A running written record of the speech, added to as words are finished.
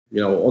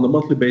On a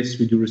monthly basis,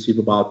 we do receive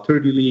about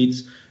 30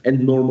 leads,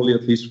 and normally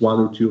at least one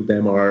or two of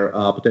them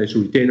are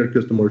potential retainer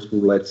customers for,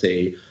 let's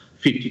say,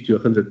 50 to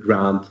 100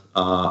 grand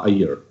a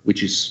year,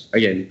 which is,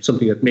 again,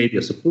 something that may be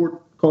a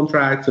support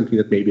contract, something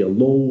that may be a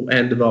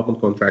low-end development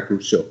contract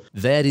or so.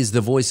 That is the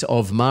voice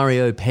of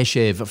Mario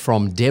Peshev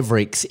from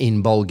Devrix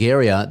in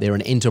Bulgaria. They're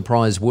an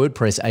enterprise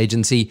WordPress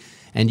agency,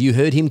 and you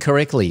heard him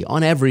correctly.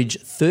 On average,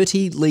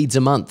 30 leads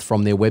a month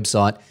from their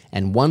website,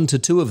 and 1 to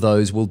 2 of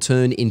those will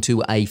turn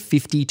into a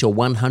 $50,000 to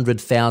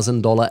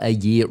 $100,000 a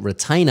year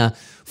retainer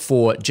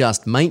for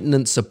just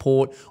maintenance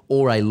support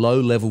or a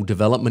low-level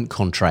development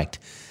contract.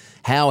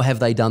 How have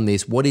they done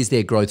this? What is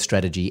their growth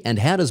strategy? And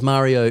how does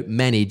Mario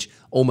manage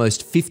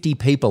almost 50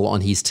 people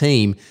on his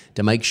team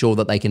to make sure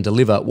that they can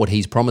deliver what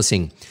he's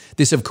promising?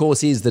 This, of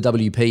course, is the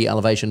WP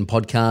Elevation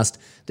Podcast,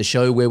 the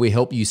show where we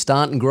help you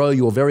start and grow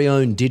your very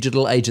own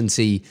digital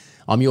agency.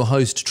 I'm your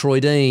host, Troy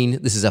Dean.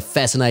 This is a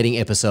fascinating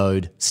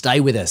episode.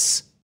 Stay with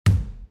us.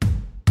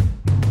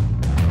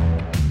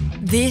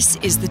 This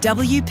is the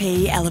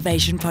WP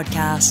Elevation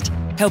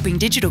Podcast, helping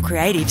digital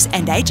creatives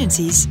and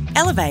agencies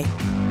elevate.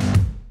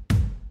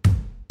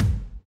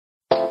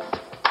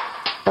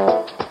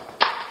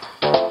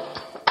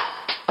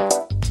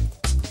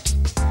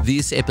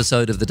 This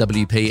episode of the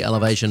WP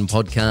Elevation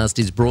Podcast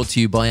is brought to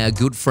you by our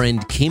good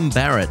friend Kim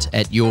Barrett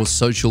at Your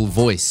Social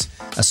Voice,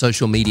 a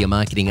social media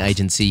marketing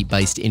agency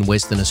based in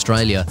Western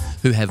Australia,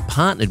 who have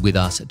partnered with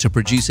us to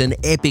produce an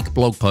epic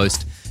blog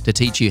post to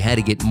teach you how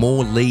to get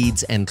more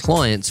leads and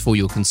clients for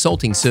your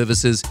consulting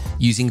services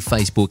using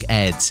Facebook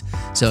ads.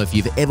 So if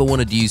you've ever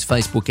wanted to use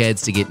Facebook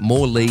ads to get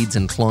more leads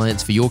and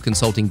clients for your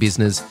consulting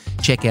business,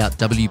 check out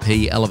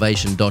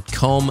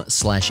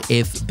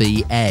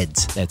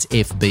wplevation.com/FBAds. That's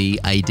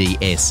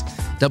FBADS.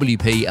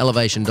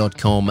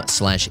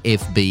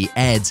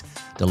 wplevation.com/FBAds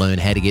to learn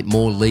how to get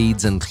more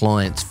leads and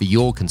clients for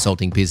your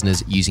consulting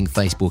business using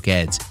Facebook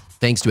ads.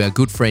 Thanks to our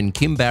good friend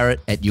Kim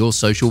Barrett at Your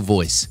Social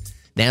Voice.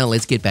 Now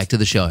let's get back to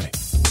the show.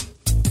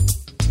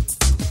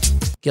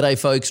 G'day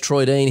folks,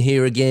 Troy Dean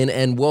here again,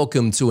 and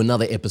welcome to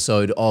another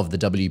episode of the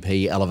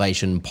WP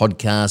Elevation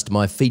Podcast.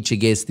 My feature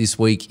guest this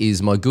week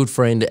is my good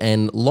friend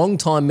and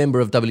longtime member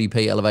of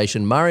WP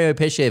Elevation, Mario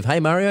Peshev. Hey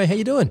Mario, how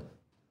you doing?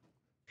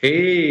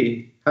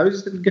 Hey,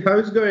 how's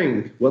it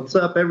going? What's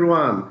up,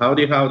 everyone?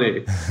 Howdy.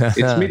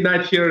 It's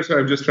midnight here, so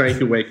I'm just trying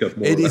to wake up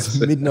more. It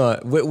is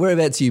midnight.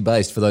 Whereabouts are you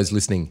based for those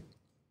listening?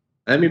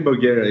 I'm in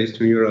Bulgaria,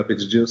 Eastern Europe.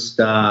 It's just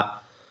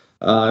 5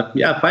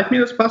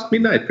 minutes past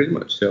midnight, pretty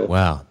much. So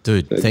wow,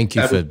 dude, thank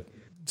you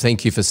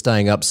for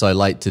staying up so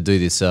late to do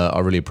this. I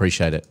really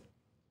appreciate it.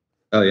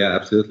 Oh yeah,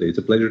 absolutely. It's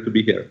a pleasure to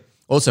be here.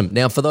 Awesome.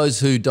 Now, for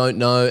those who don't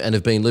know and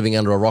have been living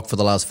under a rock for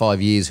the last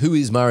 5 years, who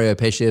is Mario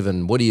Peshev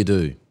and what do you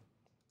do?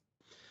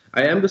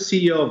 I am the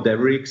CEO of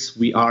Devrix.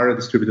 We are a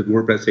distributed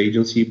WordPress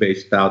agency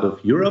based out of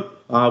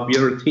Europe. We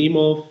are a team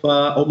of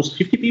almost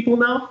 50 people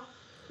now.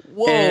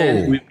 Whoa!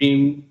 And we've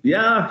been,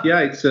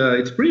 it's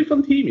a pretty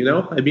fun team.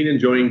 I've been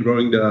enjoying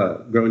growing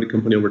the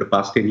company over the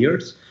past 10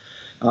 years.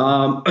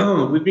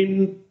 We've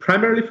been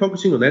primarily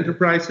focusing on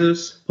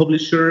enterprises,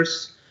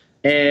 publishers,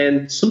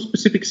 and some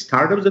specific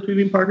startups that we've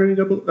been partnering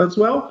up as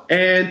well.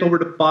 And over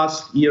the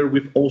past year,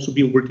 we've also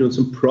been working on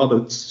some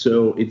products.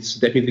 So it's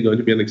definitely going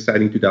to be an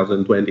exciting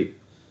 2020.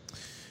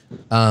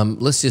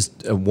 Let's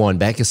just wind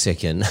back a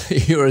second.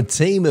 You're a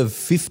team of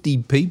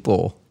 50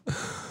 people.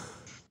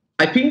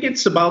 I think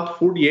it's about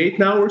 48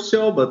 now or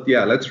so, but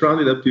yeah, let's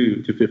round it up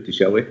to 50,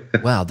 shall we?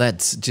 Wow,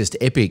 that's just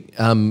epic.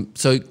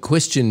 So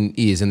question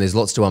is, and there's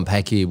lots to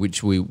unpack here,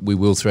 which we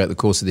will throughout the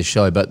course of this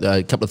show, but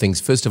a couple of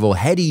things. First of all,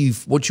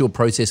 what's your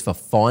process for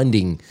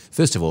finding,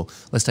 first of all,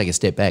 let's take a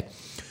step back.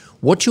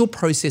 What's your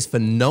process for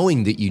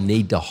knowing that you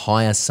need to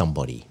hire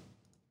somebody?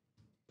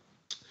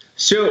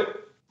 So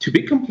to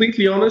be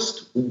completely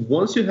honest,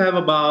 once you have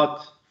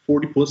about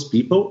 40 plus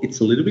people, it's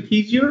a little bit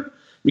easier,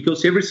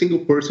 because every single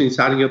person is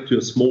adding up to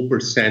a small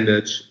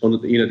percentage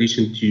in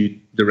addition to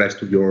the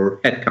rest of your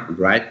headcount,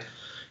 right?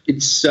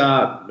 It's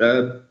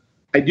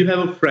I do have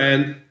a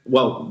friend,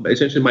 well,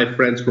 essentially my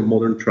friends from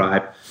Modern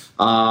Tribe.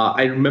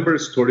 I remember a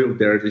story of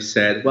theirs. They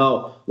said,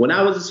 well, when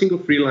I was a single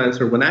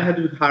freelancer, when I had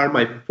to hire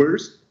my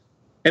first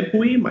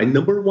employee, my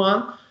number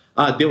one,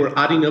 they were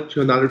adding up to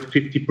another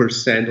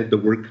 50% of the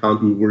work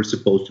count we were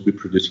supposed to be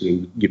producing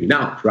and giving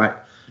out, right?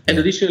 And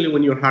additionally,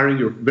 when you're hiring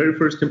your very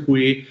first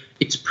employee,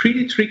 it's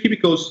pretty tricky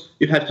because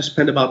you have to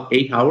spend about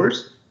 8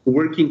 hours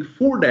working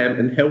for them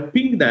and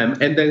helping them,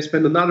 and then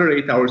spend another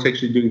 8 hours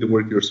actually doing the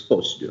work you're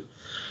supposed to do.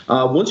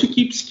 Once you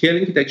keep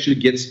scaling, it actually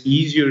gets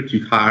easier to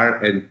hire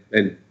and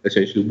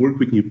essentially work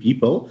with new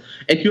people.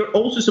 And you're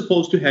also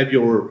supposed to have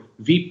your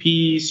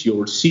VPs,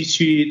 your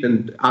C-suite,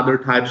 and other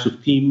types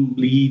of team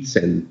leads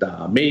and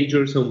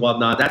managers and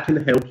whatnot that can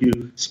help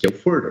you scale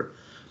further.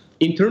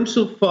 In terms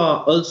of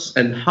us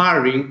and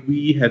hiring,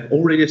 we have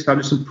already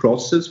established some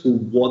process for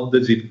what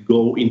does it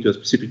go into a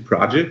specific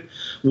project,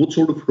 what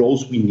sort of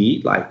roles we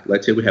need. Like,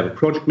 let's say we have a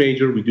project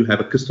manager, we do have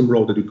a custom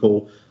role that we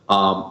call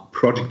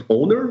project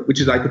owner,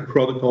 which is like a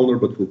product owner,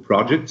 but for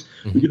projects.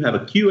 Mm-hmm. We do have a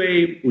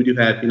QA, we do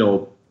have,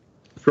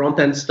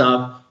 front-end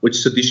stuff, which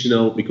is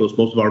additional because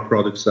most of our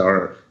products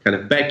are kind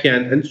of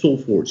back-end and so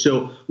forth.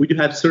 So we do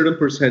have certain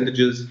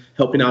percentages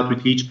helping out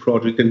with each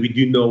project, and we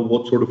do know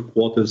what sort of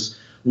quotas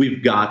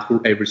we've got for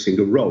every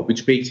single row,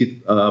 which makes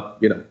it a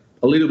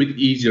little bit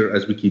easier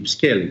as we keep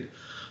scaling.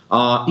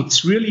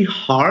 It's really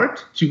hard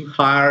to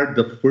hire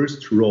the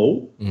first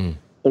role,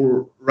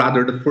 or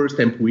rather the first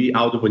employee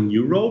out of a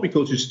new role,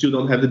 because you still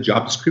don't have the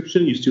job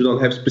description, you still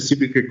don't have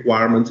specific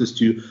requirements as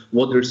to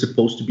what they're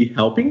supposed to be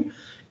helping.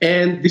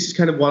 And this is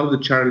kind of one of the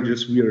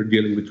challenges we are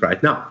dealing with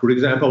right now. For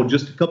example,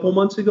 just a couple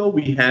months ago,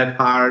 we have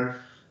hired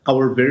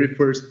our very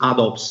first ad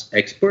ops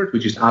expert,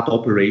 which is ad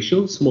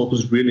operations, someone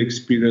who's really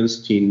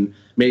experienced in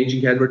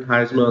managing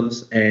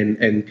advertisements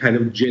and kind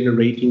of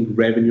generating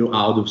revenue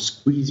out of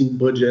squeezing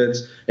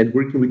budgets and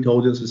working with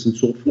audiences and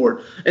so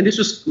forth. And this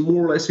is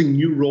more or less a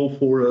new role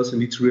for us,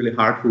 and it's really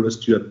hard for us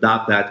to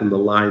adapt that and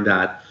align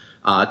that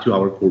to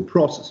our core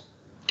process.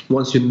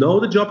 Once you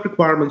know the job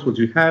requirements, once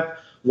you have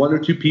one or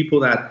two people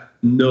that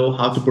know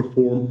how to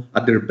perform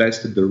at their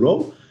best at the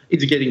role,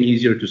 it's getting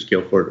easier to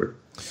scale further.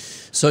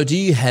 So do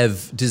you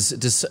have,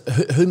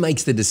 who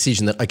makes the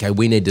decision that, okay,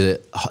 we need to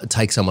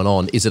take someone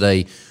on? Is it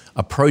a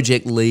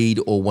project lead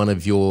or one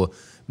of your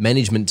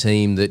management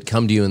team that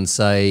come to you and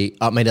say,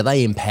 are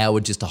they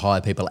empowered just to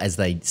hire people as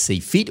they see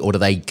fit? Or do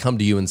they come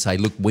to you and say,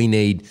 look, we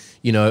need,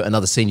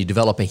 another senior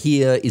developer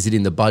here. Is it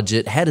in the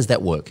budget? How does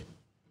that work?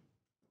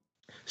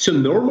 So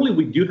normally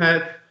we do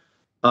have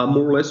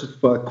more or less of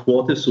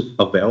quotas of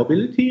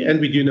availability. And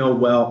we do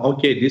know,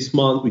 this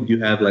month we do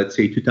have, let's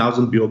say,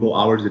 2,000 billable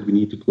hours that we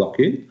need to clock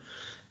in.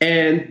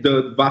 And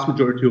the vast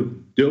majority of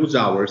those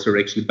hours are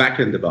actually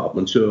back-end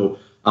development. So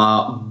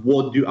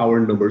what do our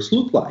numbers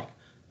look like?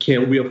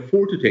 Can we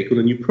afford to take on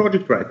a new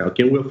project right now?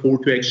 Can we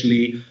afford to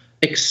actually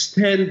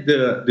extend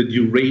the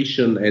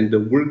duration and the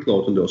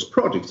workload on those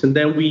projects? And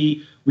then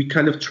we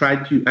kind of try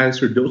to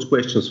answer those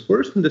questions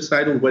first and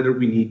decide on whether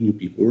we need new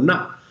people or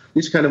not.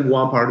 This is kind of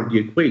one part of the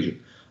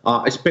equation.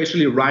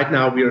 Especially right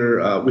now,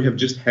 we have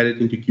just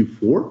headed into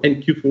Q4,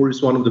 and Q4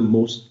 is one of the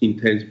most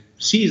intense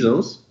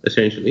seasons,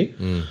 essentially,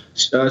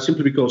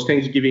 simply because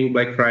Thanksgiving,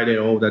 Black Friday,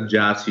 all that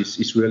jazz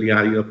is really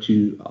adding up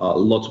to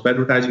lots of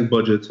advertising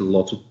budgets and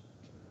lots of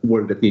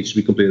work that needs to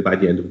be completed by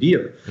the end of the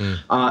year.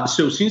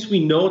 So since we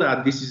know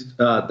that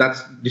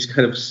that's this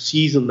kind of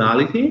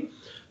seasonality,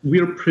 we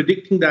are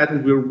predicting that,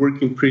 and we're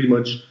working pretty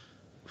much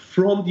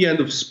from the end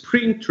of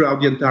spring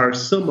throughout the entire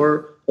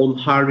summer on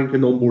hiring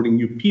and onboarding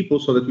new people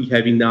so that we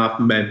have enough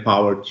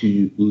manpower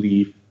to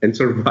live and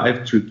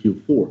survive through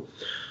Q4.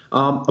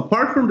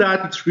 Apart from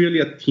that, it's really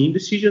a team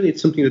decision.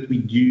 It's something that we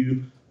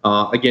do,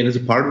 again, as a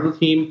part of the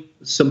team,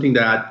 something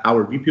that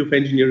our VP of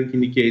engineering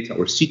indicates,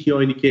 our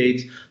CTO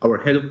indicates, our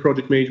head of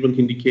project management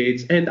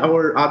indicates, and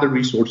our other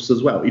resources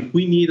as well. If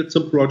we need that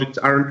some projects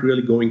aren't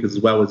really going as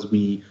well as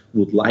we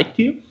would like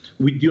to,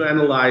 we do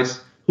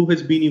analyze who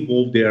has been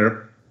involved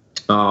there,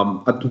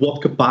 at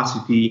what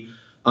capacity,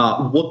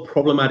 what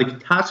problematic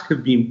tasks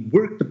have been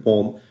worked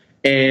upon,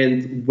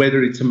 and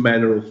whether it's a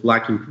matter of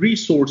lacking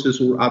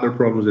resources or other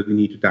problems that we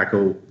need to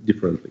tackle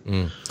differently.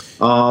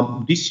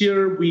 This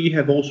year, we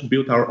have also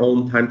built our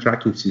own time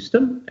tracking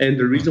system. And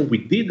the reason we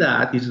did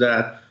that is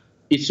that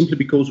it's simply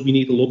because we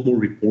need a lot more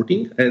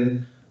reporting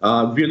and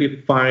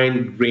really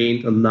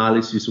fine-grained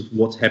analysis of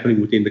what's happening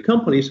within the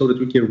company so that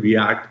we can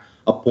react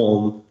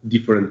upon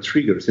different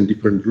triggers and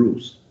different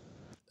rules.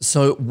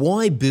 So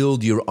why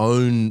build your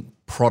own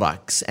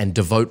products and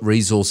devote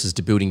resources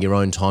to building your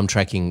own time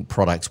tracking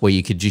products where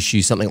you could just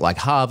use something like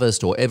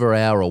Harvest or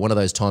EverHour or one of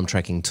those time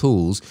tracking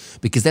tools,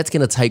 because that's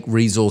going to take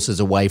resources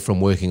away from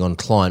working on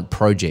client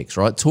projects,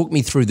 right? Talk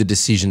me through the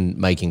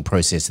decision-making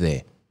process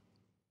there.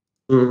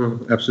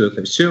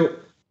 Absolutely. So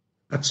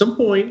at some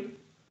point,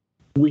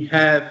 we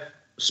have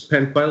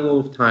spent quite a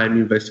lot of time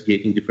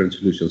investigating different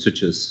solutions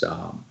such as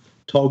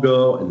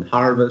Togo and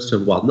Harvest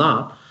and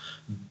whatnot,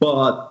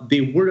 but they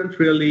weren't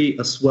really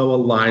as well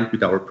aligned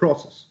with our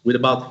process. With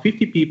about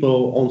 50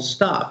 people on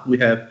staff, we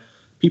have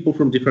people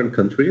from different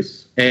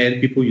countries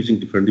and people using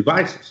different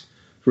devices.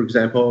 For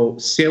example,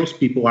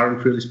 salespeople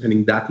aren't really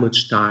spending that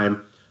much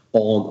time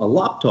on a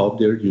laptop.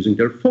 They're using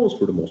their phones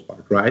for the most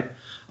part, right?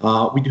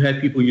 We do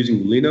have people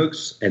using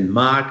Linux and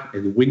Mac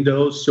and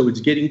Windows, so it's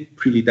getting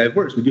pretty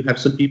diverse. We do have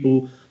some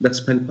people that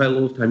spend quite a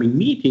lot of time in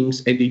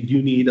meetings, and they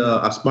do need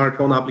a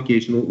smartphone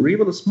application or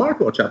even a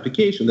smartwatch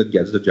application that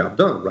gets the job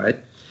done, right?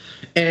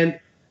 And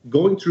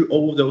going through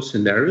all of those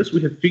scenarios,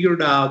 we have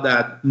figured out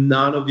that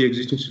none of the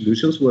existing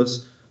solutions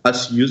was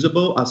as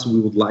usable as we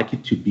would like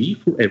it to be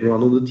for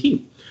everyone on the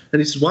team.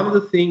 And it's one of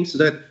the things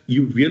that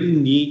you really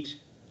need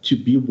to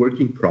be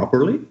working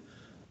properly.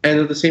 And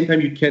at the same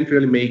time, you can't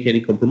really make any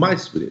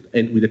compromises with it.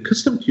 And with a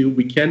custom tool,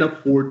 we can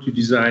afford to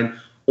design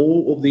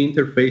all of the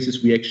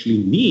interfaces we actually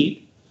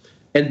need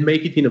and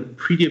make it in a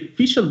pretty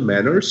efficient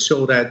manner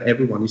so that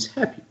everyone is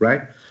happy,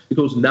 right?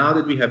 Because now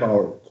that we have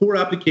our core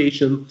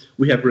application,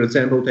 we have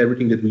reassembled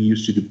everything that we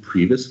used to do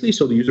previously,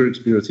 so the user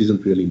experience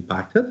isn't really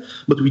impacted,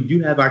 but we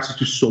do have access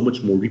to so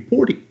much more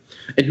reporting.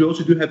 And we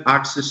also do have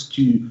access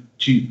to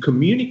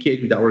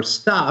communicate with our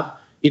staff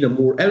in a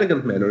more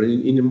elegant manner,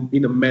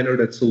 in a manner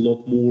that's a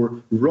lot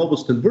more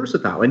robust and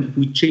versatile. And if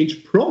we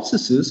change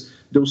processes,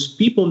 those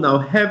people now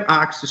have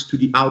access to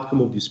the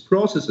outcome of these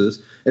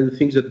processes and the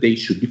things that they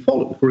should be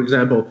following. For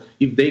example,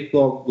 if they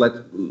clock,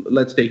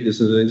 let's take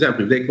this as an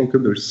example, if they clock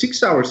under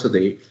 6 hours a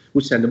day,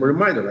 we send them a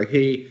reminder like,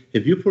 hey,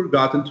 have you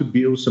forgotten to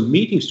build some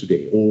meetings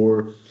today?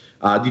 Or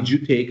did you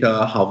take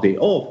a half day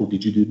off? Or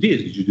did you do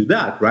this? Did you do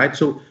that? Right?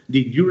 So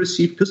did you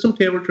receive custom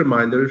tailored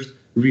reminders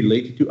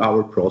related to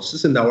our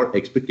process and our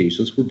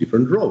expectations for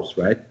different roles,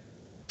 right?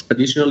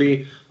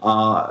 Additionally,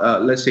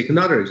 let's take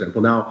another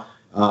example. Now,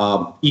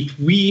 if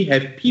we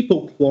have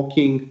people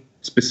clocking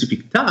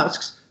specific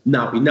tasks,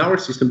 now in our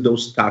system,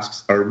 those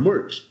tasks are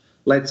merged.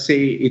 Let's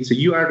say it's a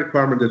UI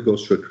requirement that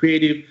goes to a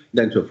creative,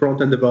 then to a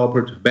front-end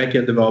developer, to a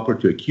back-end developer,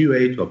 to a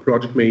QA, to a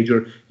project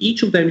manager.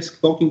 Each of them is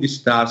clocking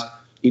this task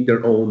in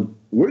their own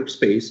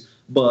workspace,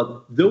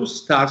 but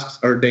those tasks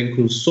are then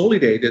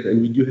consolidated,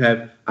 and we do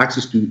have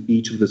access to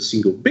each of the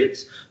single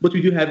bits, but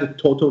we do have the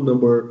total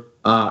number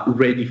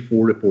ready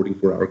for reporting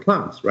for our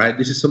clients, right?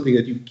 This is something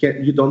that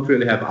you don't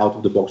really have out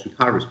of the box with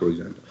Harvest, for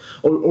example,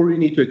 or you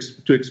need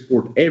to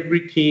export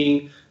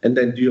everything and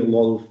then do a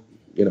lot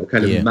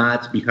of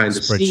math behind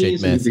the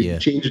scenes. Math, they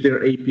change their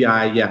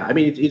API. Yeah, I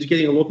mean it's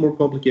getting a lot more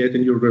complicated,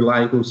 and you're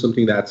relying on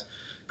something that's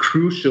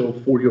crucial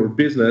for your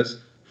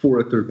business for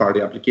a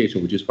third-party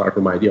application, which is far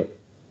from ideal.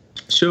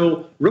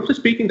 So roughly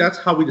speaking, that's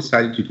how we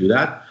decided to do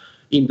that.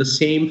 In the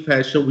same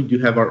fashion, we do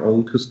have our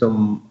own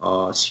custom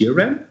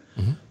CRM.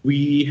 Mm-hmm.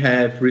 We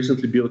have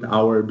recently built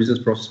our business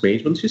process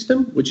management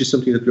system, which is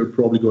something that we're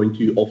probably going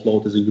to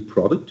offload as a new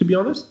product, to be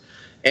honest.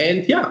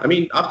 And yeah, I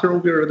mean, after all,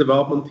 we're a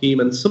development team,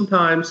 and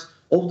sometimes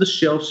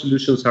off-the-shelf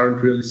solutions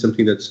aren't really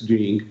something that's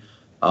doing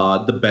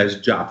the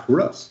best job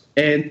for us.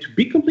 And to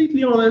be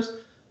completely honest,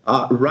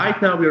 right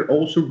now, we are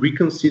also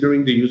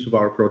reconsidering the use of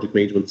our project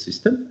management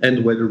system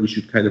and whether we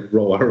should kind of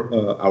grow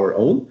our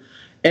own.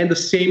 And the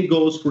same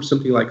goes for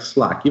something like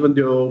Slack, even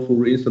though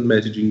for instant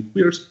messaging,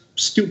 we are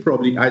still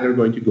probably either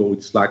going to go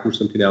with Slack or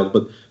something else.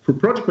 But for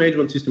project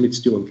management system, it's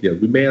still unclear.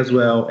 We may as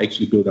well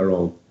actually build our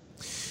own.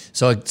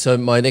 So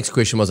my next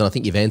question was, and I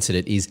think you've answered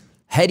it, is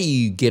how do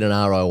you get an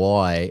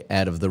ROI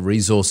out of the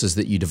resources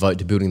that you devote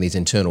to building these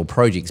internal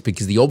projects?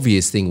 Because the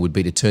obvious thing would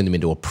be to turn them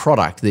into a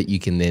product that you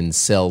can then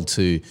sell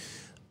to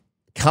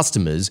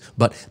customers,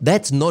 but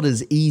that's not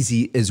as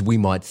easy as we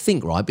might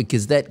think, right?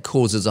 Because that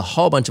causes a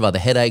whole bunch of other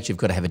headaches. You've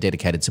got to have a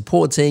dedicated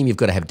support team. You've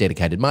got to have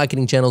dedicated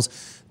marketing channels.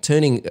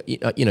 Selling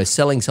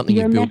something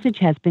Your you've built. message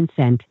has been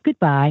sent.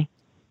 Goodbye.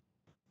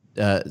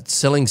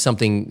 Selling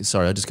something,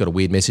 sorry, I just got a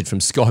weird message from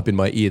Skype in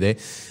my ear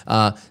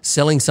there.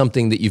 Selling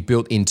something that you've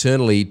built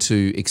internally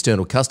to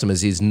external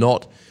customers is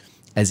not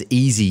as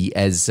easy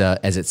as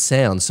it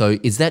sounds. So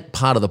is that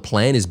part of the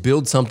plan, is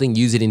build something,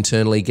 use it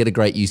internally, get a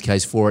great use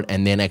case for it,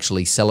 and then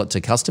actually sell it to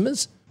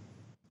customers?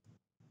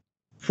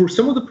 For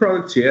some of the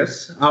products,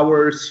 yes.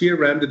 Our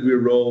CRM that we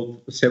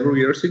rolled several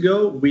years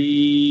ago,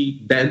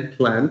 we then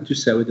planned to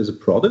sell it as a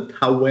product.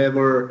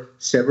 However,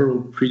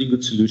 several pretty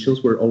good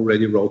solutions were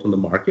already rolled on the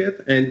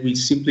market, and we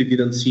simply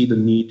didn't see the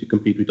need to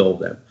compete with all of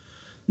them.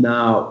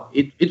 Now,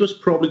 it was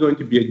probably going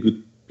to be a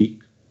good pick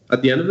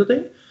at the end of the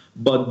day,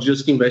 but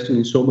just investing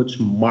in so much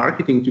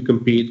marketing to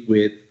compete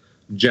with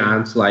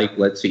giants like,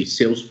 let's say,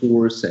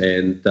 Salesforce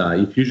and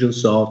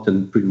Infusionsoft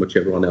and pretty much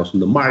everyone else on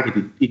the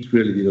market, it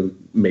really didn't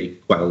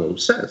make quite a lot of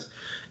sense.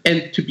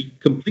 And to be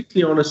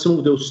completely honest, some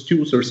of those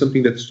tools are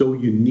something that's so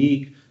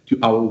unique to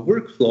our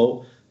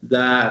workflow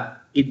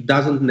that it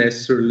doesn't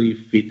necessarily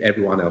fit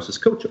everyone else's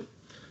culture.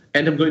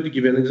 And I'm going to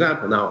give you an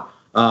example now.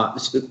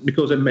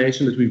 Because I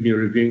mentioned that we've been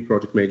reviewing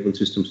project management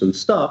systems and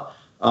stuff,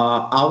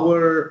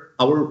 our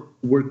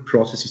work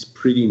process is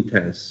pretty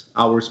intense.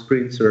 Our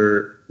sprints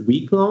are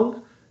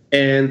week-long,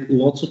 and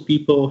lots of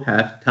people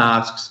have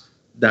tasks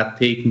that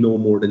take no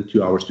more than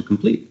 2 hours to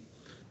complete.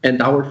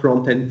 And our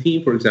front-end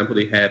team, for example,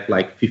 they have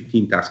like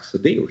 15 tasks a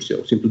day or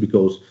so, simply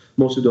because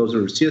most of those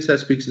are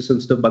CSS fixes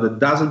and stuff, but it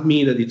doesn't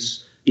mean that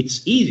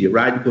it's easy,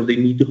 right? Because they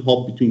need to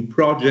hop between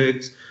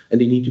projects, and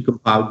they need to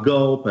compile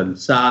GUP and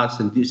SAS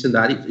and this and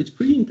that. It's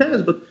pretty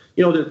intense, but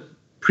they're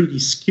pretty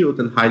skilled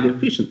and highly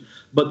efficient.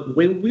 But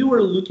when we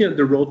were looking at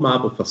the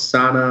roadmap of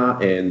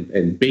Asana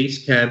and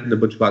Basecamp and a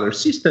bunch of other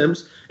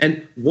systems,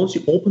 and once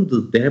you open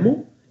the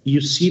demo,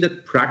 you see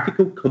that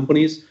practical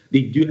companies,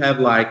 they do have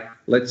like,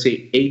 let's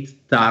say,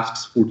 8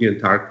 tasks for the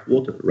entire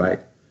quarter,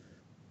 right?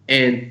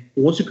 And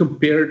once you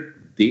compare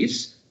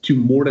this to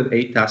more than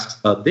 8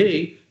 tasks a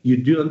day, you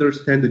do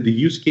understand that the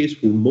use case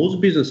for most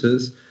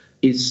businesses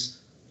is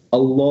a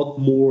lot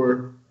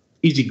more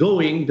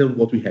easygoing than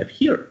what we have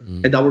here.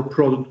 And our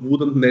product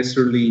wouldn't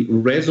necessarily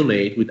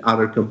resonate with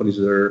other companies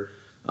that are,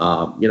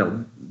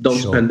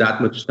 don't spend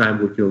that much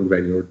time working on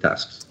regular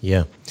tasks.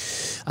 Yeah.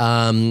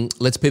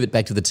 Let's pivot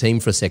back to the team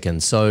for a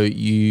second. So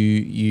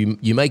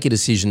you make a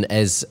decision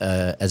as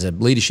a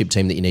leadership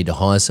team that you need to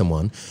hire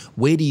someone.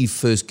 Where do you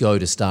first go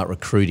to start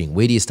recruiting?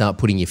 Where do you start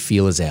putting your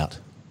feelers out?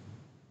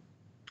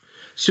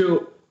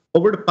 So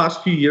Over the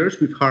past few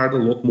years, we've hired a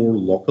lot more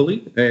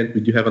locally, and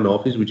we do have an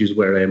office, which is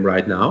where I am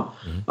right now.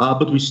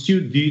 But we still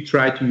do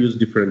try to use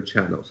different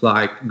channels,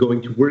 like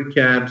going to work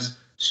camps,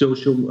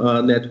 social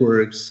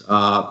networks,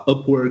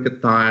 Upwork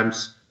at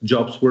times,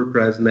 Jobs,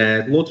 WordPress,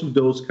 Net. Lots of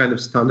those kind of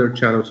standard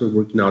channels are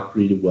working out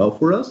really well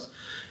for us.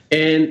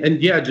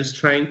 And yeah, just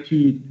trying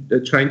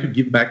to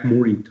give back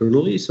more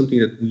internally is something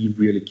that we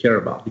really care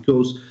about,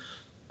 because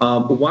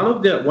one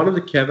of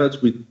the caveats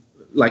with,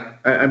 like,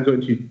 I'm going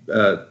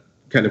to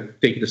kind of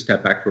take it a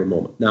step back for a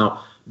moment.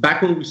 Now,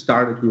 back when we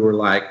started, we were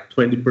like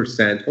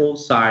 20% on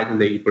site and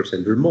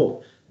 80%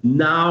 remote.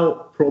 Now,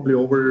 probably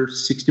over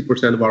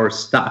 60% of our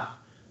staff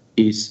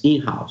is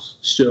in-house,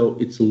 so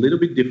it's a little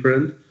bit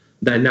different.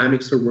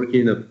 Dynamics are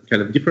working in a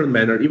kind of different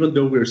manner, even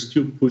though we're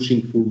still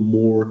pushing for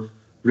more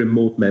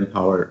remote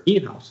manpower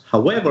in-house.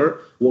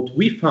 However, what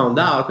we found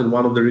out, and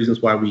one of the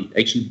reasons why we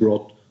actually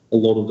brought a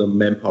lot of the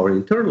manpower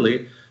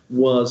internally,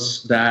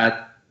 was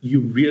that you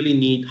really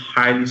need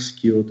highly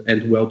skilled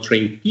and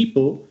well-trained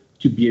people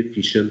to be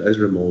efficient as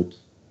remote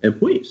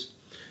employees.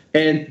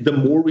 And the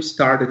more we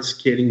started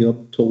scaling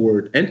up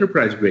toward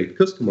enterprise-grade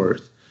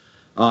customers,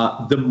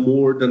 the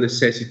more the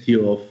necessity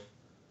of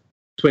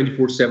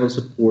 24/7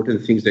 support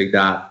and things like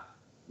that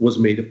was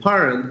made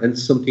apparent, and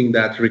something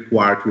that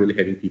required really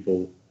having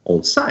people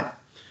on site.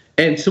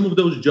 And some of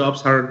those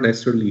jobs aren't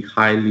necessarily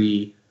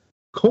highly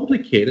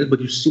complicated, but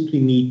you simply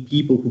need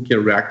people who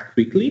can react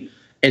quickly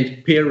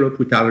and pair up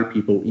with other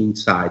people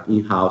inside,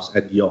 in-house,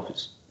 at the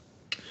office.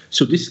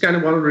 So this is kind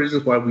of one of the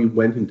reasons why we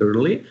went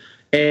internally.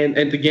 And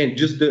again,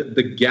 just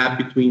the gap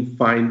between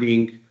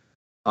finding,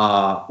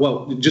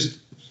 just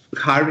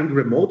hiring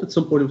remote at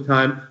some point of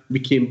time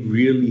became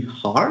really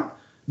hard,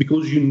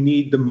 because you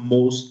need the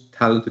most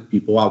talented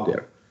people out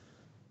there.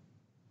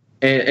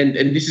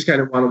 And this is kind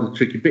of one of the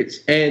tricky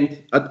bits. And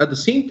at the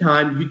same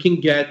time, you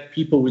can get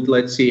people with,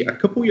 let's say, a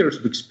couple years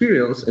of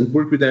experience and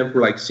work with them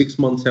for like 6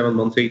 months, 7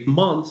 months, 8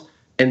 months,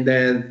 and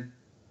then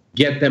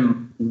get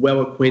them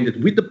well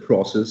acquainted with the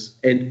process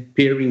and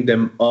pairing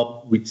them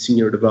up with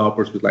senior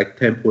developers with like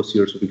 10 plus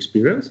years of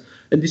experience.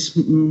 And this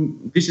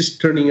is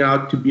turning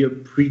out to be a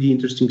pretty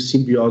interesting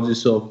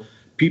symbiosis of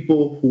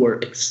people who are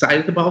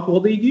excited about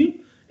what they do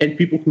and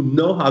people who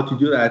know how to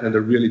do that and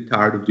are really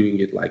tired of doing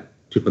it like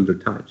 200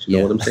 times. You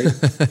know what I'm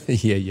saying?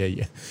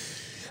 Yeah.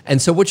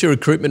 And so what's your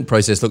recruitment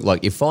process look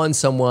like? You find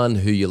someone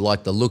who you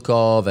like the look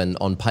of, and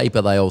on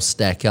paper they all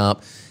stack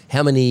up.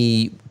 How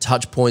many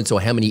touch points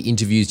or how many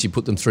interviews do you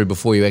put them through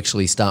before you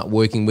actually start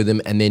working with them?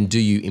 And then do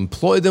you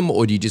employ them,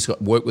 or do you just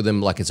work with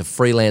them like as a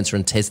freelancer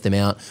and test them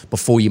out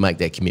before you make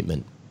that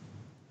commitment?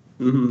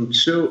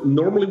 So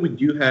normally we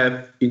do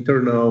have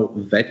internal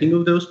vetting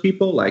of those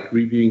people, like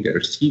reviewing their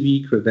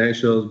CV,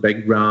 credentials,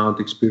 background,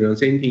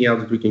 experience, anything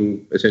else that we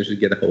can essentially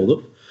get a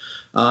hold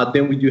of.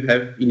 Then we do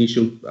have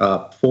initial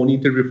phone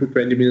interview for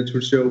 20 minutes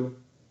or so.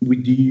 We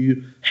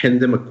do hand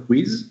them a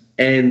quiz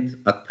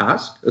and a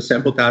task, a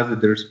sample task that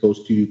they're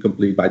supposed to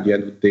complete by the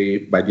end of the day,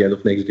 by the end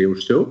of next day or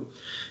so.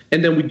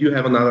 And then we do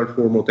have another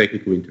formal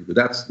technical interview.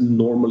 That's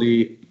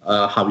normally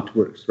how it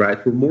works, right?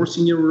 For more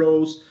senior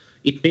roles,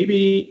 it may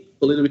be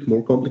a little bit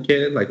more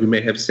complicated. Like we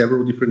may have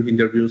several different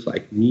interviews,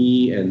 like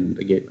me and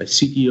again my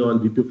CTO and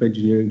VP of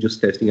engineering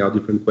just testing out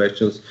different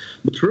questions.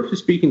 But roughly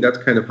speaking, that's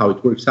kind of how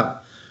it works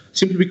out.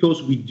 Simply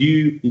because we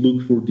do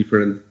look for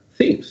different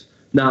things.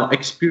 Now,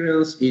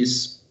 experience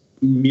is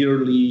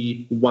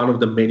merely one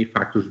of the many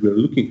factors we're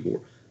looking for.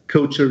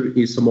 Culture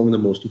is among the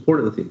most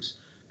important things.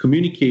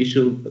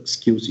 Communication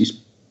skills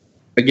is,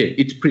 again,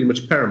 it's pretty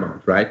much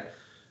paramount, right?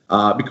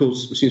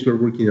 Because since we're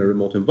working in a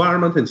remote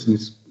environment and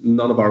since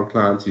none of our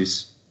clients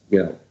is,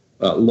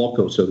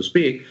 local, so to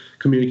speak,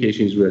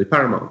 communication is really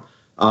paramount.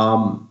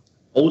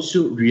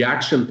 Also,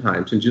 reaction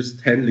times and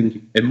just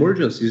handling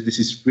emergencies, this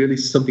is really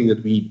something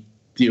that we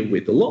deal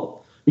with a lot.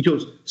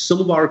 Because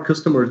some of our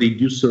customers, they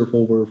do serve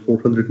over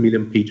 400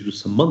 million page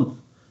views a month,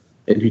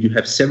 and we do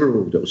have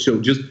several of those.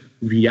 So just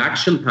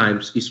reaction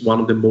times is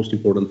one of the most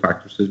important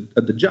factors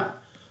at the job.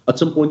 At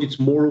some point, it's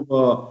more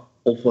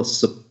of a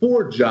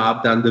support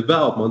job than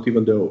development,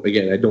 even though,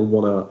 again, I don't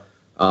want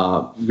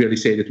to really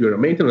say that we're a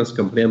maintenance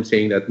company. I'm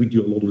saying that we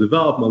do a lot of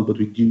development, but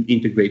we do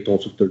integrate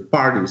also third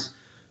parties,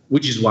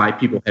 which is why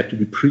people have to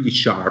be pretty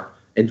sharp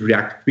and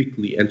react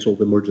quickly and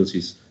solve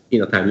emergencies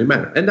in a timely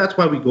manner. And that's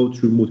why we go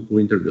through multiple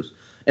interviews.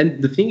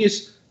 And the thing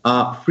is,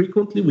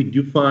 frequently we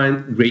do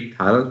find great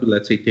talent with,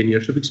 let's say, 10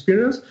 years of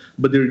experience,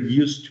 but they're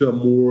used to a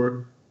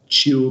more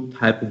chill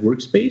type of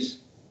workspace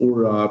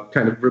or a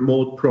kind of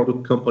remote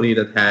product company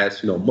that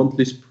has,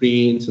 monthly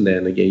sprints. And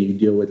then again, you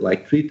deal with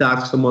like 3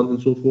 tasks a month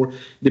and so forth.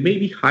 They may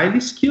be highly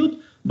skilled,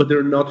 but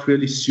they're not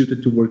really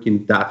suited to work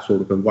in that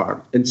sort of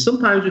environment. And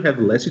sometimes you have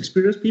less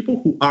experienced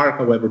people who are,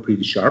 however,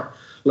 pretty sharp.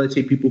 Let's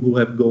say people who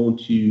have gone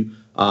to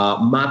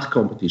math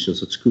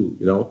competitions at school,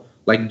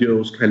 like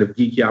those kind of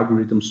geeky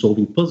algorithm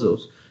solving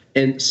puzzles.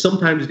 And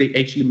sometimes they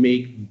actually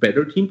make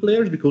better team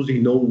players because they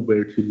know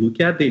where to look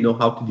at, they know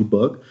how to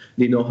debug,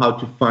 they know how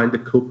to find the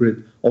culprit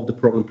of the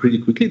problem pretty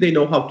quickly, they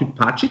know how to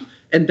patch it,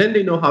 and then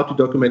they know how to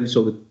document it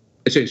so that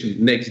essentially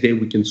next day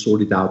we can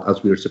sort it out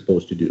as we are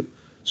supposed to do.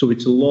 So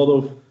it's a lot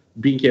of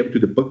being able to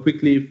debug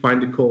quickly,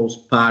 find the calls,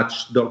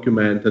 patch,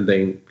 document, and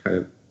then kind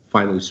of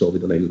finally solve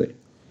it on any day.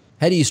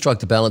 How do you strike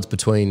the balance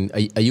between,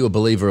 are you a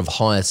believer of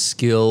hire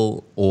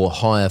skill or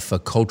hire for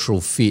cultural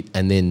fit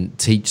and then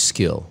teach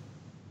skill?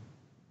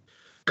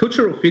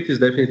 Cultural fit is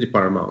definitely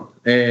paramount.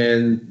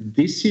 And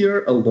this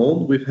year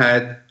alone, we've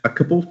had a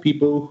couple of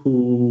people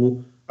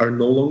who are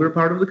no longer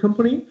part of the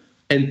company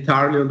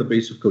entirely on the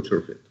basis of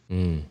cultural fit.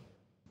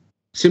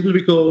 Simply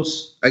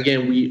because,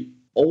 again,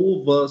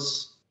 all of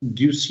us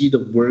do see the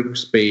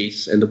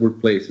workspace and the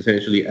workplace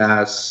essentially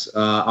as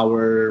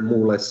our more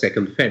or less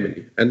second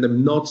family. And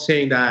I'm not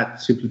saying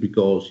that simply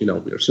because,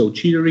 we are so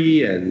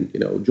cheery and,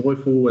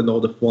 joyful and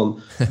all the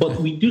fun, but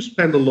we do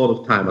spend a lot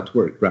of time at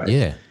work, right?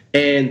 Yeah.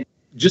 And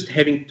just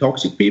having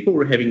toxic people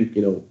or having,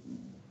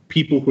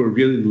 people who are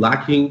really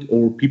lacking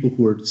or people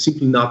who are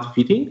simply not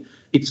fitting,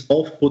 it's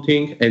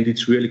off-putting and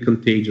it's really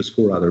contagious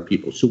for other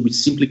people. So we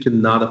simply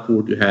cannot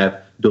afford to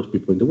have those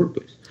people in the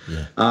workplace.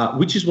 Yeah.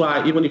 Which is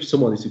why even if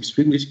someone is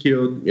extremely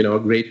skilled, a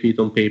great fit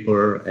on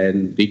paper,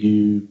 and they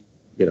do,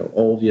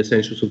 all the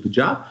essentials of the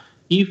job,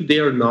 if they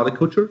are not a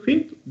cultural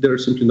fit, they're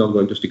simply not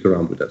going to stick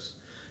around with us.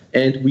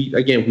 And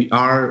we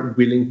are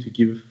willing to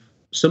give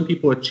some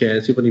people a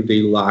chance, even if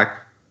they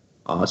lack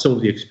some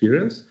of the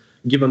experience,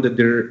 given that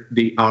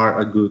they are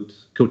a good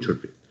culture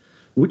fit.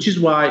 Which is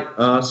why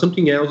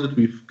something else that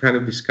we've kind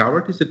of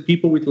discovered is that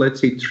people with,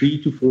 let's say,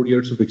 3 to 4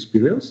 years of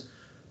experience,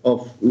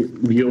 of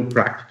real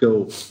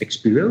practical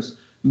experience,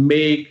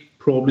 make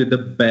probably the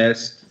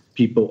best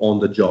people on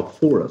the job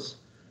for us.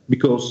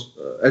 Because,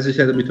 as I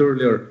said a bit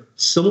earlier,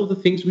 some of the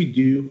things we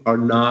do are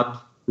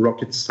not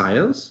rocket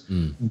science,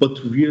 but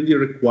really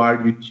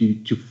require you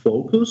to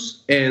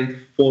focus and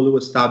follow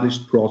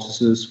established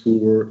processes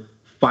for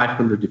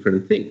 500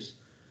 different things.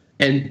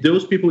 And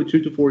those people with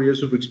 3 to 4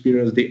 years of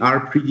experience, they are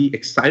pretty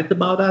excited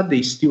about that.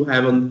 They still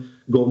haven't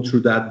gone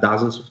through that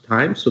dozens of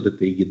times so that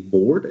they get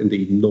bored and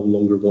they no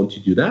longer want to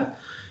do that.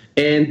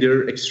 And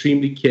they're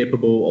extremely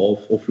capable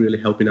of really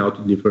helping out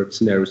in different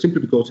scenarios,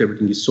 simply because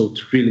everything is so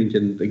thrilling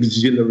and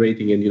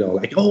exhilarating and,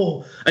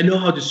 oh, I know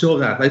how to solve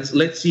that.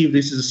 Let's see if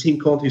this is the same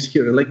context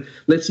here. And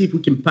let's see if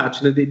we can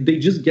patch. And they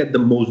just get the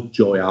most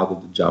joy out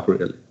of the job,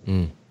 really.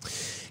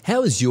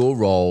 How is your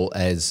role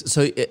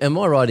so am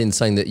I right in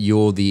saying that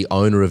you're the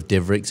owner of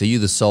Devrix? Are you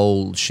the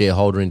sole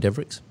shareholder in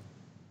Devrix?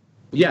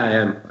 Yeah, I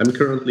am. I'm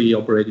currently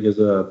operating as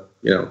a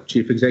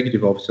chief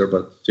executive officer,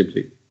 but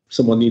simply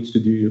someone needs to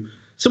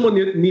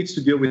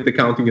deal with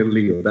accounting and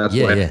legal. That's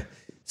why. Yeah.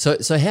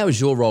 So how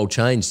has your role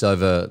changed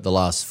over the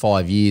last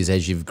 5 years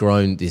as you've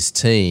grown this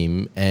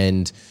team?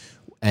 And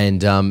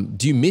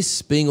do you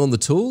miss being on the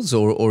tools,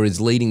 or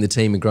is leading the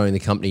team and growing the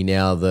company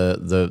now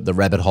the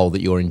rabbit hole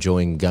that you're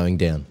enjoying going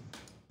down?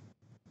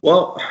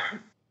 Well,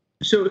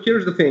 so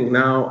here's the thing.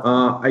 Now,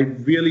 I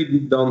really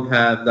don't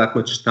have that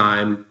much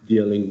time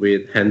dealing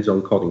with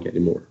hands-on coding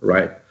anymore,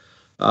 right?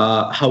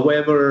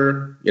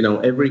 However,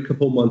 every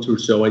couple months or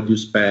so, I do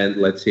spend,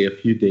 let's say, a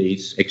few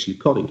days actually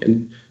coding.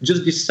 And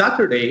just this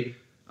Saturday,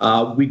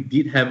 we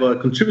did have a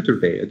contributor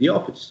day at the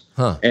office.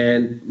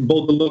 And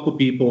both the local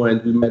people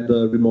and we met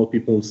the remote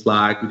people on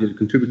Slack. We did a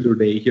contributor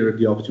day here at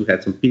the office. We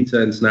had some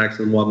pizza and snacks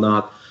and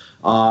whatnot.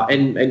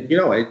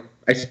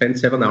 I spent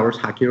 7 hours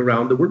hacking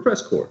around the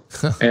WordPress core,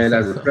 and I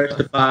refreshed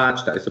the patch,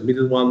 I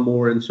submitted one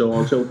more, and so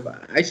on. So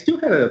I still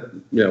had a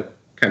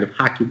kind of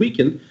hacky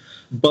weekend,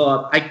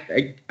 but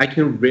I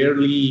can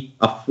rarely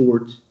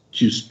afford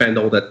to spend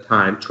all that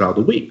time throughout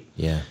the week.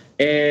 Yeah.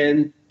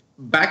 And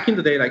back in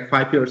the day, like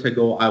 5 years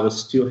ago, I was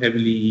still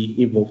heavily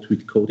involved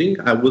with coding.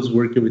 I was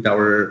working with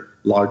our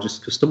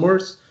largest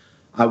customers.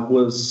 I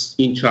was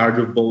in charge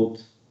of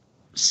both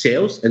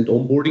sales and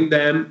onboarding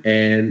them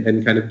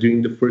and kind of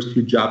doing the first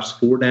few jobs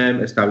for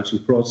them,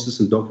 establishing process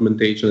and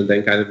documentation, and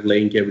then kind of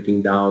laying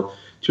everything down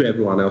to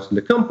everyone else in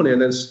the company,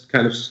 and then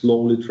kind of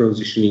slowly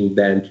transitioning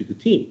them to the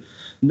team.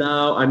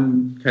 Now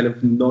I'm kind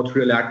of not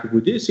really active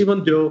with this,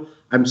 even though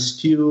I'm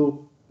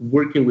still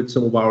working with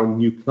some of our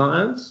new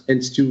clients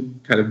and still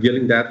kind of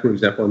dealing that. For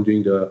example,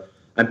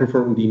 I'm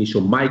performing the initial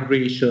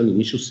migration,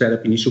 initial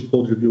setup, initial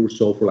code review or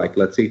so for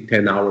let's say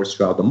 10 hours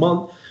throughout the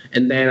month.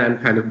 And then I'm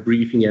kind of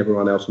briefing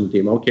everyone else on the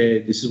team. Okay,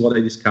 this is what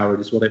I discovered.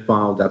 This is what I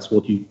found. That's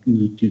what you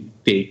need to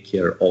take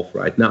care of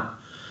right now.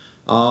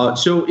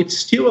 So it's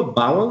still a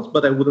balance,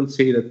 but I wouldn't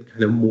say that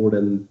kind of more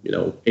than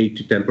 8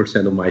 to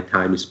 10% of my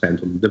time is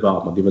spent on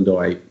development, even though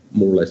I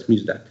more or less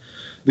miss that.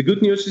 The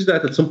good news is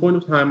that at some point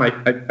of time, I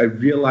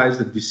realized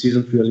that this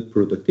isn't really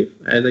productive,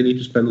 and I need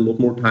to spend a lot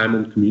more time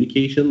on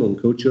communication, on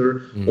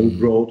culture, on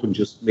growth, on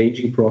just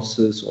managing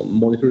process, on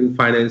monitoring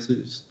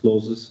finances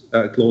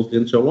closely,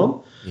 and so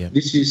on. Yeah.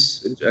 This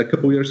is a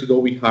couple of years ago,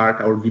 we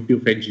hired our VP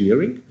of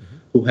engineering,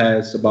 who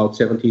has about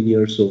 17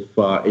 years of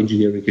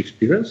engineering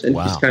experience, and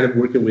he's kind of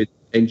working with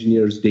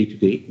engineers day to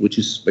day, which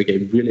is,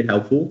 again, really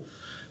helpful.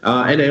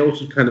 And I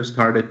also kind of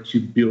started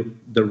to build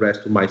the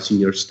rest of my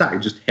senior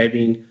stack, just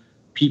having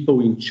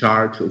people in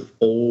charge of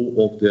all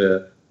of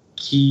the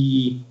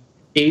key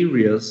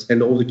areas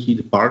and all the key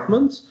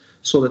departments,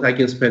 so that I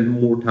can spend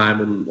more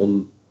time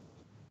on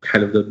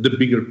kind of the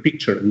bigger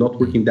picture, not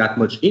working that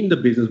much in the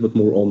business, but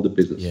more on the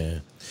business. Yeah.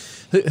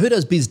 Who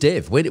does biz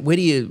dev? Where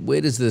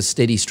does the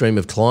steady stream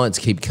of clients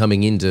keep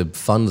coming in to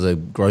fund the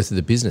growth of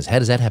the business? How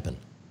does that happen?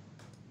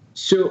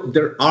 So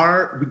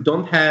we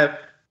don't have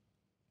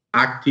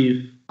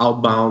active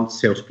outbound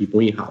salespeople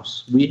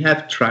in-house. We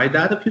have tried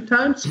that a few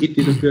times. It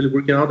didn't really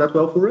work out that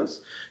well for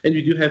us. And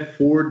we do have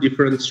 4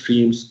 different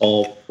streams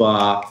of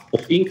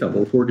income,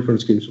 or 4 different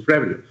streams of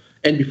revenue.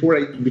 And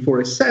before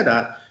I said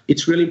that,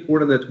 it's really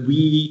important that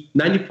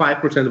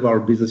 95% of our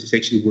business is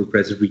actually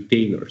WordPress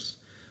retainers.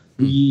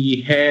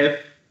 We have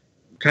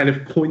kind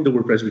of coined the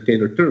WordPress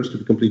retainer terms, to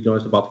be completely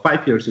honest, about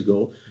 5 years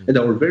ago. And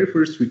our very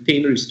first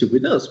retainer is still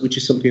with us, which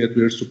is something that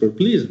we are super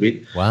pleased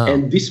with. Wow.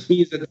 And this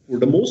means that for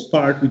the most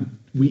part,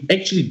 we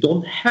actually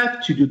don't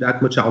have to do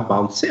that much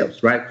outbound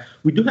sales, right?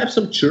 We do have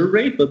some churn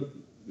rate, but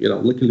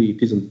luckily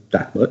it isn't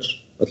that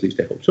much. At least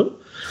I hope so.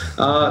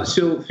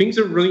 So things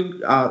are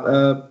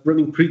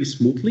running pretty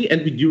smoothly,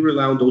 and we do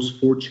rely on those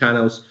 4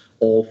 channels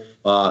of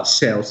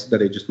sales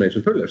that I just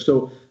mentioned earlier.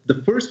 So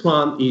the first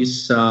one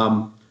is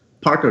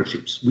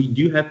partnerships. We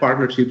do have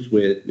partnerships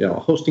with a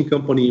hosting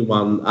company,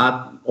 one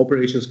ad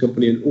operations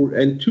company,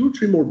 and 2 or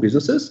 3 more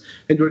businesses,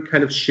 and we're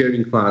kind of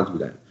sharing clients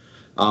with them.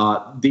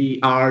 They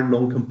are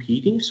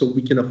non-competing, so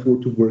we can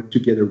afford to work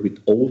together with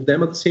all of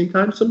them at the same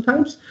time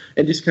sometimes,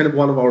 and this is kind of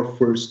one of our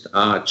first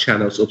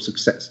channels of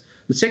success.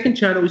 The second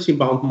channel is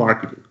inbound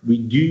marketing. We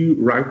do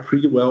rank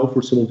pretty well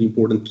for some of the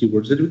important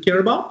keywords that we care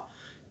about,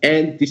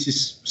 and this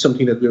is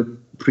something that we're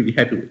pretty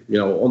happy with.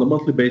 On a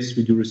monthly basis,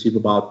 we do receive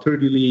about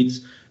 30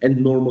 leads, and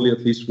normally at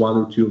least 1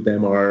 or 2 of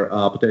them are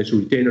potential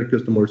retainer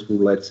customers for,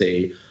 let's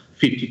say,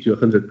 50 to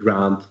 100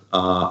 grand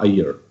a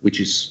year, which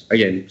is,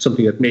 again,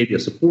 something that may be a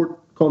support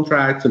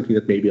contract, something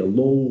that may be a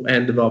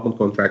low-end development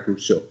contract or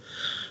so.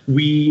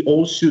 We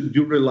also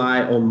do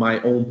rely on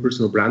my own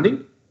personal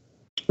branding,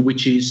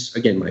 which is,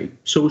 again, my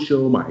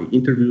social, my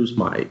interviews,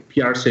 my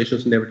PR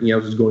sessions, and everything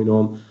else is going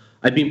on.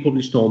 I've been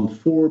published on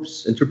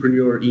Forbes,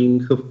 Entrepreneur,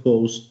 Inc.,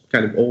 HuffPost,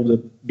 kind of all the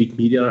big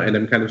media, and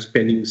I'm kind of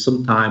spending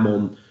some time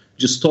on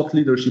just thought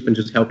leadership and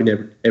just helping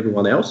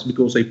everyone else,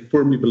 because I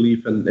firmly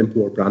believe in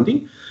employer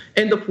branding.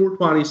 And the fourth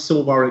one is some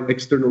of our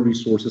external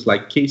resources,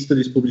 like case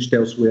studies published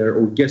elsewhere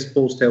or guest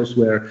posts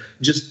elsewhere,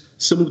 just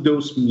some of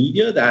those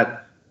media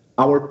that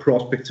our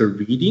prospects are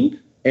reading,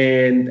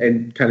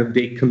 and kind of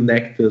they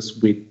connect us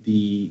with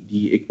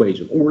the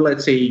equation. Or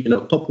let's say,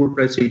 top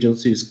WordPress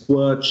agencies,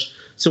 Clutch,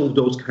 some of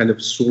those kind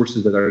of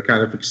sources that are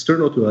kind of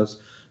external to us,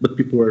 but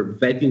people are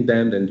vetting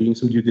them and doing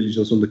some due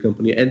diligence on the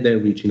company and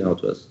then reaching out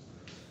to us.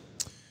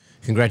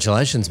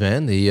 Congratulations,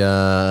 man.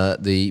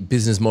 The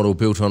business model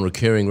built on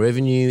recurring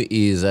revenue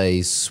is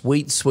a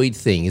sweet, sweet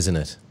thing, isn't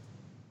it?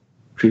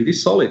 Pretty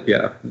solid,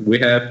 yeah. We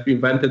have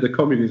invented the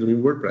communism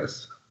in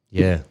WordPress.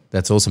 Yeah,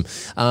 that's awesome.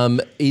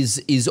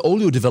 Is all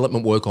your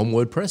development work on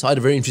WordPress? I had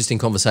a very interesting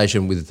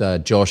conversation with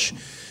Josh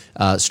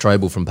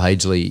Strobel from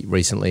Pagely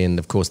recently, and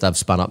of course they've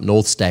spun up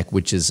NorthStack,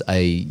 which is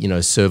a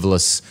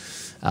serverless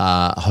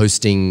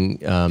hosting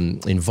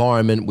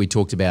environment. We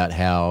talked about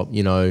how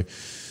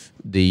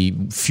the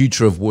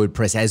future of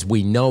WordPress as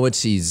we know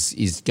it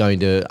is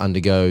going to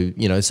undergo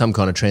some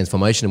kind of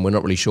transformation, and we're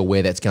not really sure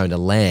where that's going to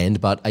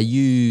land. But are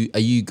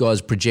you guys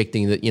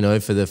projecting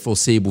that for the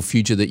foreseeable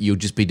future that you'll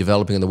just be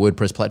developing on the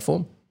WordPress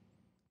platform?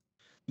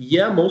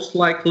 Yeah, most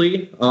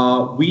likely.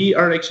 We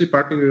are actually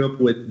partnering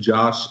up with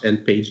Josh and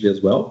Pagely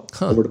as well.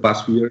 Over the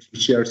past few years. We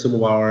share some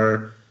of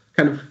our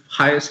kind of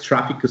highest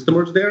traffic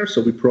customers there,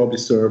 so we probably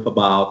serve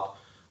about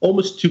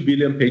almost 2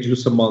 billion page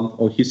views a month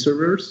on his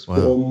servers. Wow.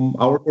 From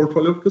our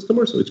portfolio of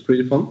customers, so it's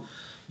pretty fun.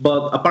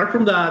 But apart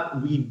from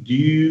that, we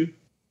do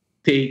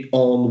take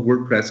on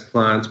WordPress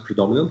clients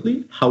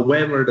predominantly.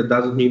 However, that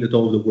doesn't mean that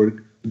all the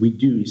work we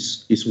do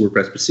is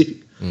WordPress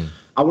specific.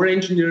 Our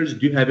engineers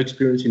do have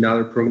experience in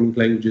other programming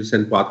languages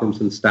and platforms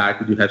and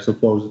stack. We do have some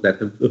folks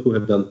who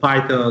have done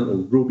Python or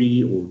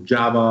Ruby or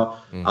Java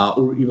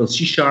or even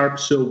C#.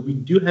 So we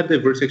do have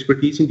diverse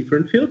expertise in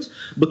different fields,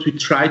 but we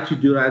try to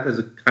do that as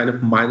a kind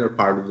of minor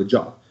part of the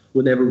job.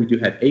 Whenever we do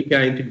have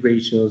API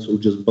integrations or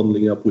just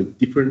bundling up with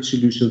different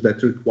solutions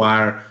that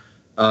require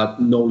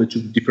knowledge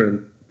of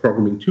different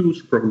programming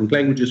tools, programming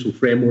languages, or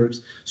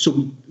frameworks. So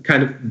we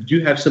kind of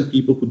do have some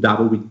people who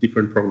dabble with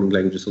different programming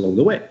languages along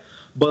the way.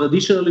 But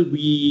additionally,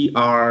 we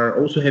are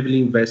also heavily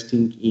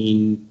investing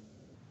in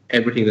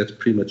everything that's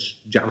pretty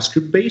much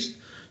JavaScript-based,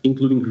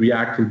 including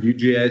React and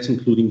Vue.js,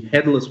 including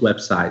headless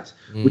websites,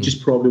 which is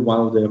probably one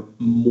of the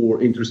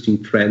more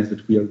interesting trends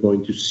that we are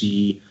going to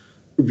see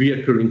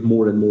reoccurring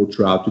more and more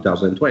throughout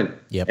 2020.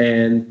 Yep.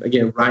 And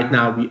again, right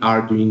now we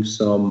are doing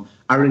some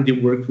R&D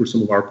work for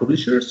some of our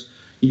publishers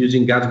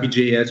using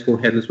Gatsby.js for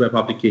headless web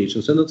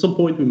applications. And at some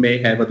point, we may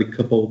have a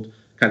decoupled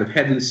kind of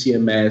headless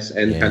CMS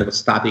and kind of a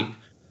static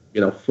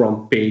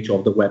front page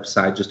of the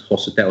website just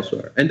hosted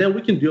elsewhere. And then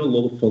we can do a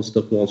lot of fun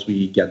stuff once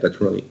we get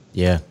that running.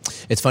 Yeah.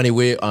 It's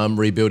funny, I'm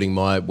rebuilding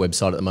my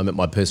website at the moment,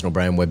 my personal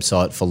brand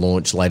website for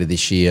launch later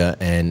this year.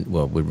 And,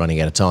 well, we're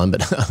running out of time,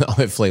 but I'll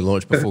hopefully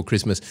launch before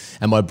Christmas.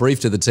 And my brief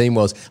to the team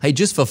was, hey,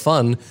 just for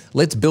fun,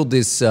 let's build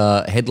this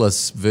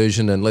headless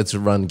version and let's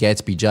run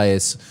Gatsby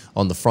JS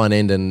on the front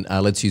end and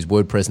let's use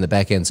WordPress in the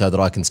back end so that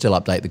I can still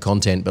update the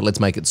content, but let's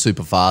make it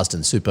super fast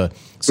and super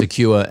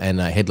secure and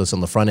headless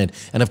on the front end.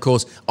 And, of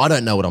course, I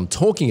don't know what I'm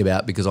talking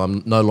about because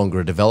I'm no longer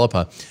a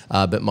developer,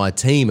 but my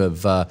team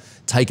have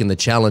taken the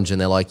challenge and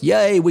they're like,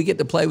 yay, we get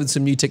to play with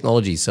some new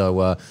technology.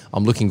 So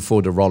I'm looking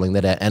forward to rolling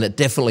that out. And it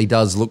definitely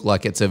does look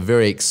like it's a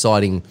very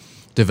exciting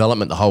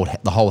development, the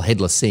whole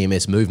headless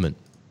CMS movement.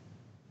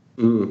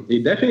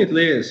 It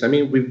definitely is. I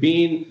mean, we've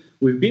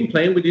been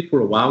playing with it for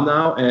a while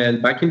now.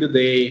 And back in the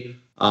day,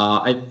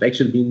 I've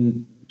actually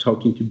been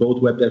talking to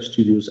both web dev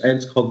studios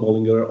and Scott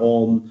Bollinger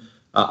on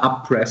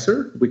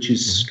Uppresser, which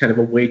is kind of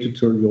a way to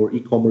turn your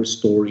e-commerce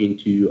store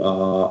into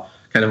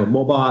kind of a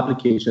mobile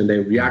application,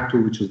 then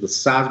Reactor, which was the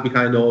SaaS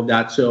behind all of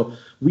that. So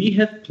we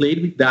have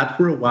played with that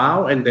for a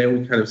while, and then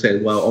we kind of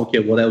said, well, okay,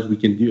 what else we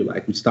can do?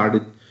 Like we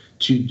started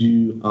to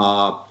do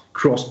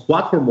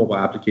cross-platform mobile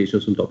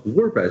applications on top of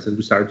WordPress, and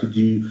we started to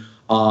do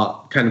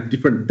kind of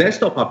different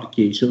desktop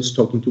applications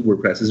talking to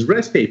WordPress's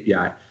REST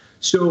API.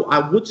 So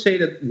I would say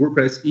that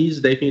WordPress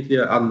is definitely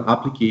an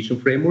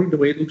application framework the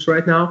way it looks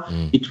right now.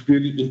 It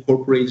really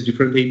incorporates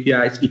different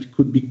APIs. It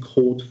could be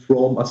code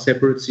from a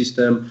separate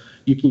system.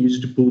 You can use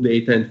it to pull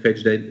data and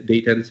fetch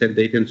data and send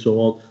data and so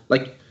on.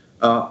 Like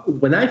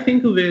when I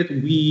think of it,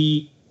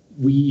 we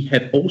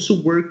have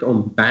also worked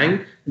on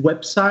bank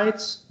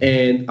websites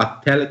and a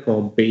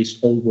telecom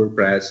based on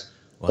WordPress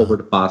over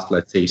the past,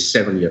 let's say,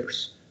 7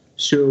 years.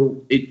 So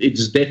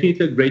it's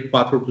definitely a great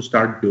platform to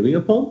start building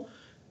upon.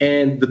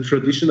 And the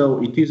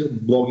traditional, it is a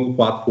blogging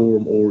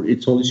platform, or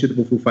it's only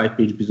suitable for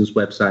 5-page business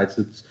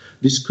websites.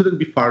 This couldn't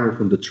be farther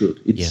from the truth.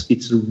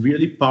 It's a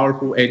really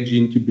powerful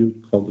engine to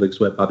build complex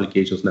web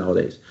applications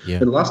nowadays. Yeah.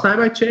 And last time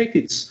I checked,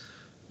 it's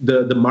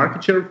the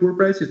market share of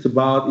WordPress.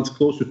 It's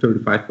close to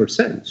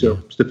 35%. So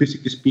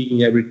statistically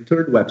speaking, every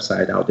third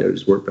website out there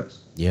is WordPress.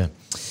 Yeah.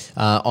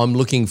 I'm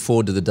looking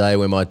forward to the day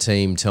where my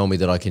team tell me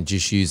that I can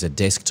just use a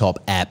desktop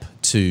app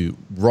to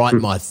write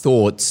my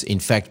thoughts. In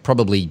fact,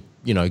 probably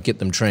get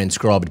them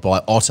transcribed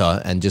by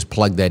Otter and just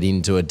plug that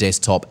into a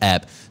desktop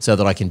app so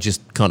that I can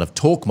just kind of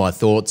talk my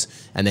thoughts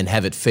and then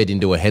have it fed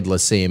into a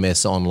headless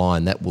CMS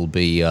online. That will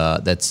be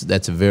that's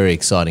a very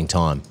exciting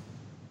time.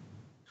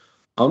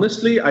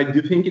 Honestly, I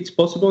do think it's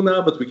possible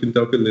now, but we can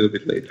talk a little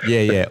bit later.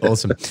 Yeah,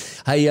 awesome.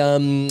 Hey,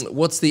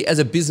 as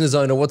a business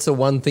owner, what's the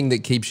one thing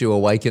that keeps you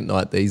awake at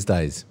night these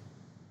days?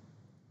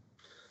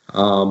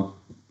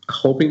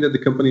 Hoping that the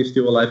company is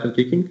still alive and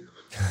kicking.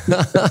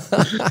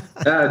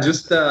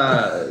 Just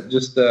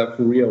for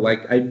real,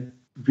 like I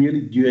really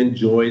do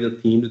enjoy the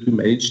team that we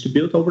managed to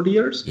build over the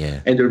years.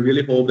 Yeah. And I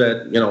really hope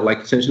that,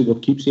 like essentially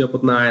what keeps me up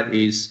at night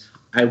is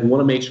I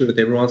want to make sure that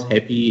everyone's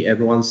happy,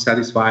 everyone's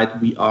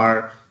satisfied. We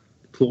are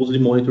closely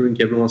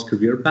monitoring everyone's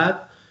career path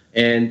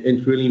and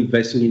really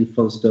investing in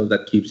fun stuff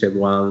that keeps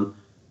everyone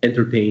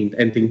entertained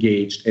and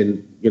engaged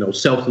and,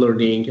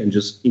 self-learning and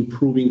just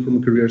improving from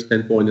a career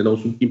standpoint and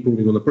also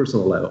improving on a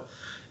personal level.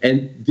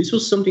 And this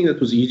was something that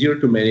was easier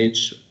to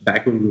manage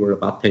back when we were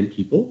about 10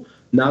 people.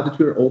 Now that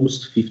we're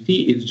almost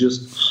 50, it's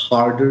just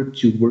harder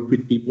to work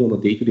with people on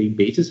a day-to-day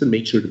basis and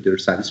make sure that they're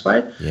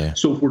satisfied. Yeah.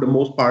 So for the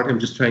most part, I'm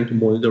just trying to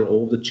monitor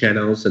all the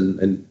channels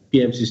and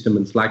PM system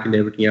and Slack and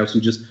everything else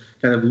and just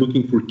kind of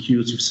looking for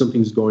cues if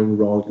something's going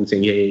wrong and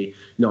saying, hey,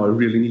 I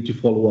really need to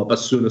follow up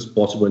as soon as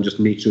possible and just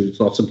make sure it's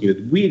not something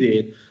that we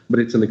did, but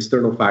it's an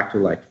external factor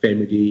like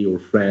family or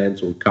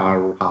friends or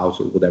car or house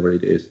or whatever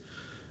it is.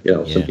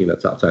 Something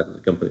that's outside of the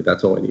company.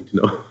 That's all I need to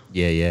know.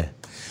 Yeah.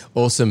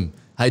 Awesome.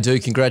 Hey,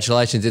 dude,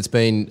 congratulations. It's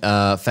been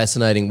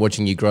fascinating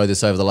watching you grow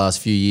this over the last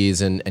few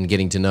years and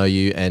getting to know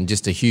you. And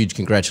just a huge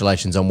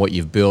congratulations on what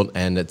you've built.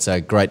 And it's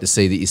great to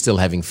see that you're still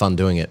having fun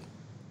doing it.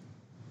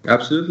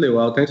 Absolutely.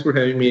 Well, thanks for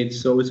having me.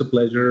 It's always a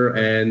pleasure.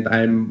 And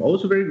I'm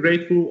also very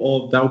grateful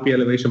of WP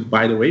Elevation,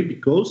 by the way,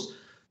 because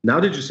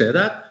now that you say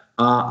that,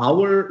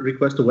 our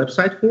request a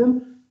website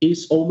form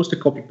is almost a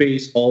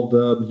copy-paste of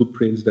the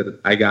blueprints that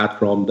I got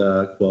from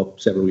the club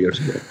several years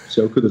ago.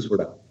 So kudos for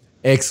that.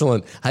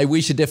 Excellent. Hey,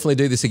 we should definitely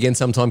do this again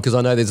sometime because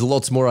I know there's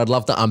lots more I'd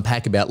love to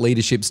unpack about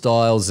leadership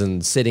styles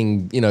and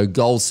setting,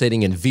 goal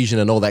setting and vision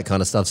and all that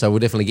kind of stuff. So we'll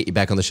definitely get you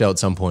back on the show at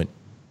some point.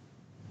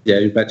 Yeah,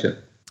 you betcha.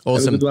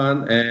 Awesome. Have a good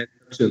one and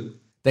talk soon.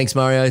 Thanks,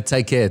 Mario.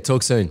 Take care.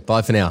 Talk soon.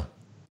 Bye for now.